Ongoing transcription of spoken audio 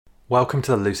Welcome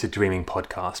to the Lucid Dreaming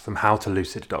podcast from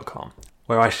howtolucid.com,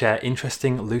 where I share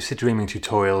interesting lucid dreaming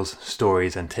tutorials,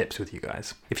 stories, and tips with you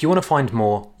guys. If you want to find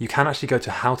more, you can actually go to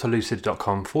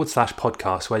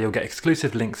howtolucid.com/podcast, where you'll get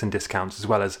exclusive links and discounts, as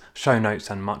well as show notes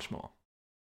and much more.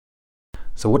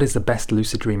 So what is the best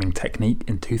lucid dreaming technique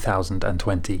in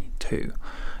 2022?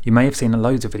 You may have seen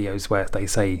loads of videos where they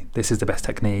say this is the best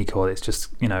technique, or it's just,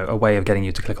 a way of getting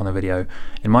you to click on the video.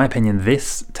 In my opinion,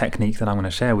 this technique that I'm going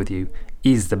to share with you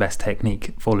is the best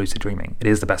technique for lucid dreaming. It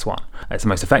is the best one. It's the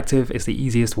most effective, it's the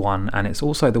easiest one, and it's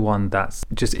also the one that's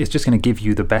just going to give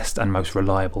you the best and most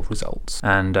reliable results.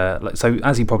 And so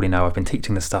as you probably know, I've been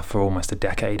teaching this stuff for almost a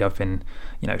decade. I've been,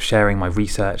 sharing my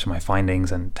research and my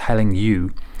findings and telling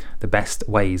you the best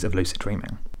ways of lucid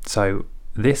dreaming. So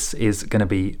this is going to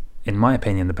be, in my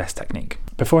opinion, the best technique.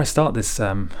 Before I start this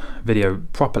video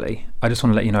properly, I just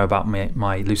want to let you know about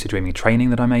my lucid dreaming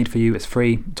training that I made for you. It's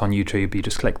free, it's on YouTube. You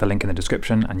just click the link in the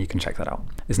description and you can check that out.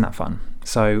 Isn't that fun?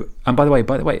 So, and by the way,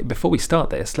 before we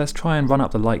start this, let's try and run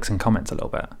up the likes and comments a little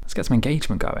bit. Let's get some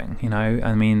engagement going,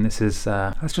 this is,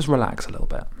 let's just relax a little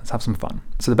bit. Let's have some fun.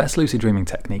 So the best lucid dreaming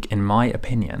technique, in my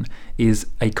opinion, is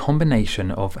a combination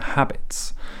of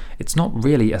habits. It's not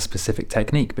really a specific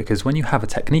technique, because when you have a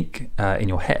technique in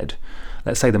your head,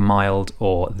 let's say the mild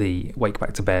or the wake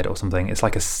back to bed or something, it's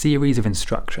like a series of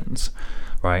instructions,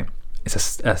 right?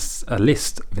 It's a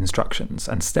list of instructions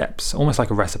and steps, almost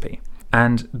like a recipe.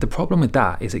 And the problem with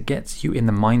that is it gets you in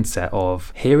the mindset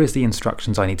of, here is the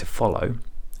instructions I need to follow,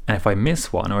 and if I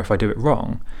miss one or if I do it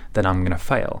wrong, then I'm going to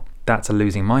fail. That's a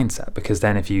losing mindset, because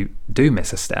then if you do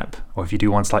miss a step, or if you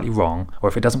do one slightly wrong, or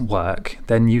if it doesn't work,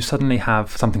 then you suddenly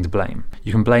have something to blame.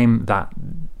 You can blame that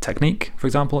technique, for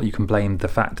example. You can blame the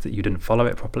fact that you didn't follow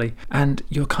it properly, and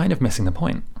you're kind of missing the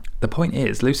point. The point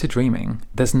is, lucid dreaming,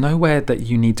 there's nowhere that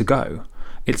you need to go.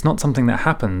 It's not something that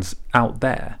happens out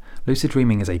there. Lucid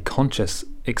dreaming is a conscious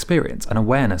experience, an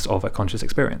awareness of a conscious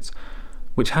experience,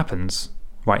 which happens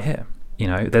right here.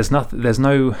 There's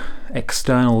no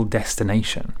external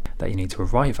destination that you need to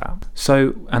arrive at.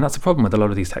 So, and that's the problem with a lot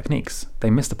of these techniques.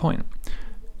 They miss the point.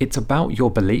 It's about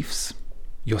your beliefs,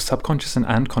 your subconscious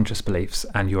and conscious beliefs,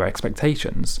 and your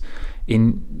expectations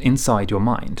inside your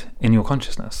mind, in your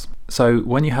consciousness. So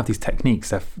when you have these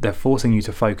techniques, they're forcing you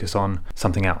to focus on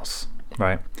something else,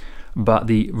 right? But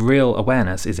the real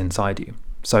awareness is inside you.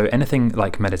 So anything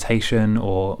like meditation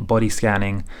or body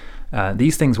scanning,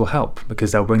 these things will help,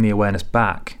 because they'll bring the awareness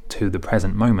back to the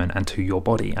present moment and to your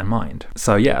body and mind.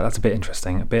 So yeah, that's a bit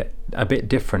interesting, a bit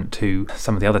different to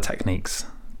some of the other techniques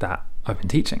that I've been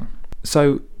teaching.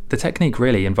 So the technique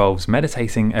really involves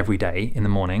meditating every day in the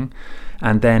morning,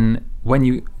 and then when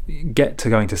you get to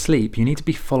going to sleep, you need to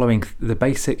be following the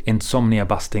basic insomnia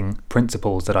busting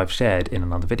principles that I've shared in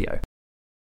another video.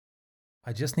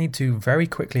 I just need to very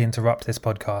quickly interrupt this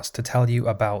podcast to tell you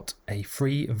about a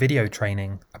free video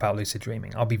training about lucid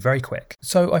dreaming. I'll be very quick.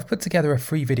 So I've put together a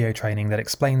free video training that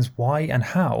explains why and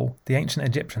how the ancient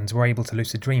Egyptians were able to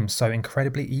lucid dream so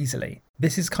incredibly easily.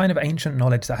 This is kind of ancient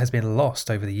knowledge that has been lost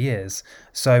over the years.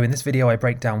 So in this video, I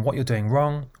break down what you're doing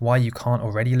wrong, why you can't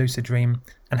already lucid dream,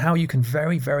 and how you can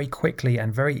very, very quickly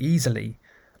and very easily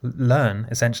learn,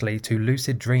 essentially, to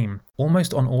lucid dream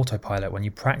almost on autopilot when you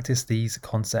practice these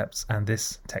concepts and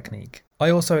this technique.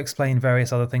 I also explain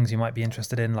various other things you might be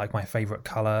interested in, like my favorite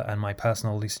color and my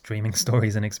personal lucid dreaming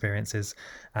stories and experiences,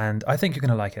 and I think you're going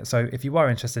to like it. So if you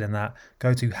are interested in that,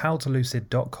 go to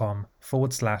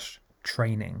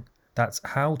howtolucid.com/training. That's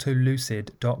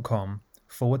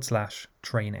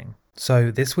howtolucid.com/training.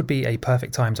 So this would be a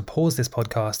perfect time to pause this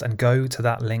podcast and go to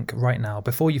that link right now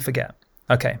before you forget.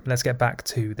 Okay, let's get back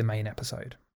to the main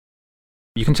episode.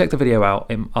 You can check the video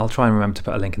out. I'll try and remember to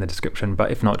put a link in the description,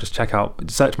 but if not, just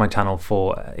search my channel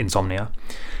for insomnia.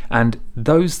 And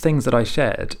those things that I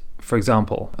shared, for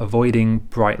example, avoiding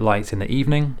bright light in the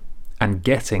evening and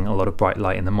getting a lot of bright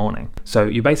light in the morning. So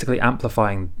you're basically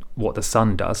amplifying what the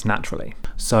sun does naturally.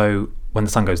 So when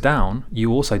the sun goes down,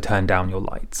 you also turn down your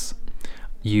lights.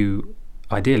 You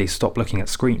ideally stop looking at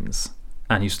screens,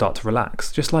 and you start to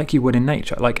relax, just like you would in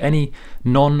nature, like any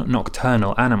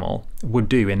non-nocturnal animal would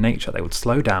do in nature. They would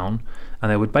slow down and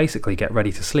they would basically get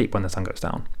ready to sleep when the sun goes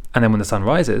down. And then when the sun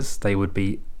rises, they would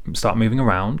start moving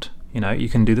around. You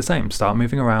can do the same. Start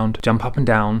moving around, jump up and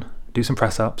down, do some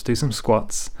press-ups, do some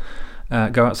squats,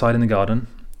 go outside in the garden,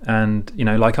 and,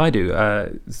 like I do,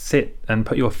 sit and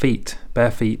put your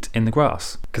bare feet in the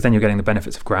grass, because then you're getting the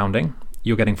benefits of grounding,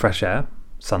 you're getting fresh air,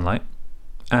 sunlight,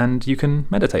 and you can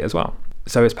meditate as well.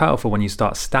 So it's powerful when you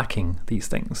start stacking these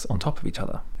things on top of each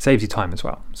other. It saves you time as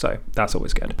well. So that's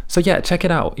always good. So yeah, check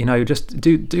it out. Just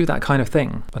do that kind of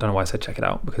thing. I don't know why I said check it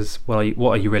out, because well,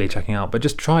 what are you really checking out? But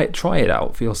just try it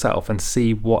out for yourself and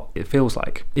see what it feels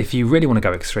like. If you really want to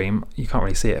go extreme, you can't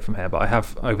really see it from here, but I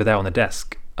have over there on the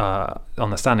desk, on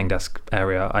the standing desk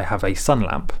area, I have a sun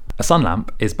lamp. A sun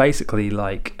lamp is basically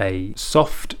like a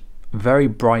soft, very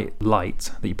bright light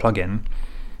that you plug in,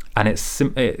 and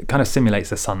it kind of simulates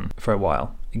the sun for a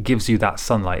while. It gives you that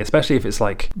sunlight, especially if it's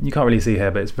like, you can't really see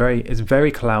here, but it's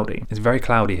very cloudy. It's very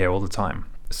cloudy here all the time.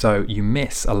 So you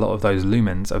miss a lot of those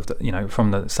lumens of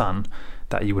from the sun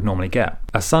that you would normally get.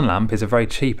 A sun lamp is a very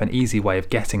cheap and easy way of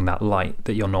getting that light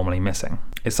that you're normally missing.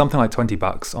 It's something like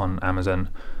 $20 on Amazon.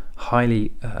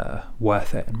 Highly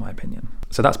worth it in my opinion.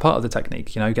 So that's part of the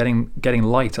technique, getting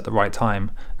light at the right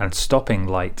time and stopping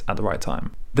light at the right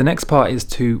time. The next part is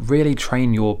to really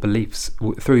train your beliefs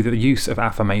through the use of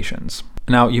affirmations.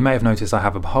 Now, you may have noticed I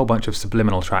have a whole bunch of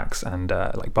subliminal tracks and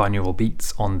like binaural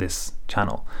beats on this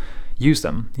channel. Use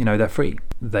them, they're free.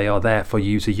 They are there for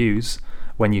you to use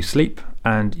when you sleep,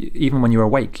 and even when you're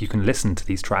awake, you can listen to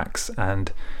these tracks,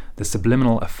 and the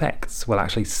subliminal effects will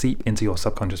actually seep into your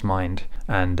subconscious mind,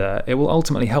 and it will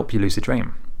ultimately help you lucid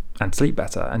dream and sleep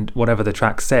better. And whatever the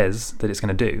track says that it's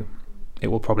going to do, it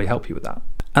will probably help you with that.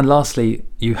 And lastly,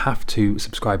 you have to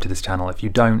subscribe to this channel. If you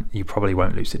don't, you probably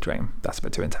won't lucid dream. That's a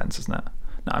bit too intense, isn't it?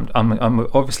 No, I'm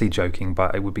obviously joking,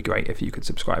 but it would be great if you could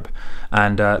subscribe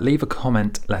and leave a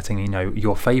comment letting me know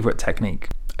your favorite technique.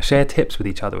 Share tips with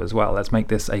each other as well. Let's make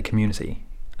this a community.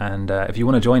 And if you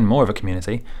want to join more of a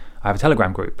community, I have a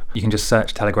Telegram group. You can just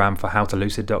search Telegram for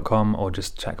howtolucid.com or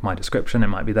just check my description, it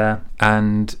might be there.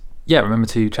 And yeah, remember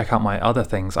to check out my other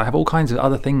things. I have all kinds of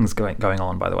other things going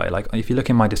on, by the way. Like if you look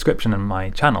in my description and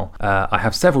my channel, I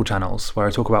have several channels where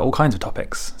I talk about all kinds of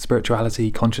topics,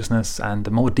 spirituality, consciousness, and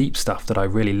the more deep stuff that I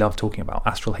really love talking about.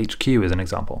 Astral HQ is an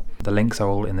example. The links are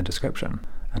all in the description,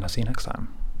 and I'll see you next time.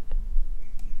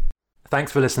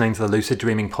 Thanks for listening to the Lucid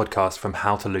Dreaming podcast from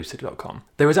howtolucid.com.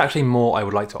 There is actually more I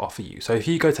would like to offer you. So if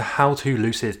you go to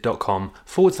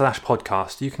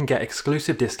howtolucid.com/podcast, you can get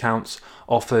exclusive discounts,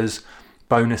 offers,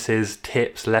 bonuses,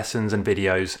 tips, lessons, and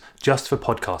videos just for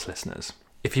podcast listeners.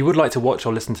 If you would like to watch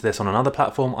or listen to this on another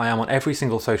platform, I am on every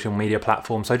single social media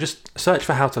platform. So just search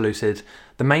for How to Lucid.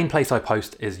 The main place I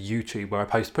post is YouTube, where I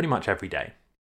post pretty much every day.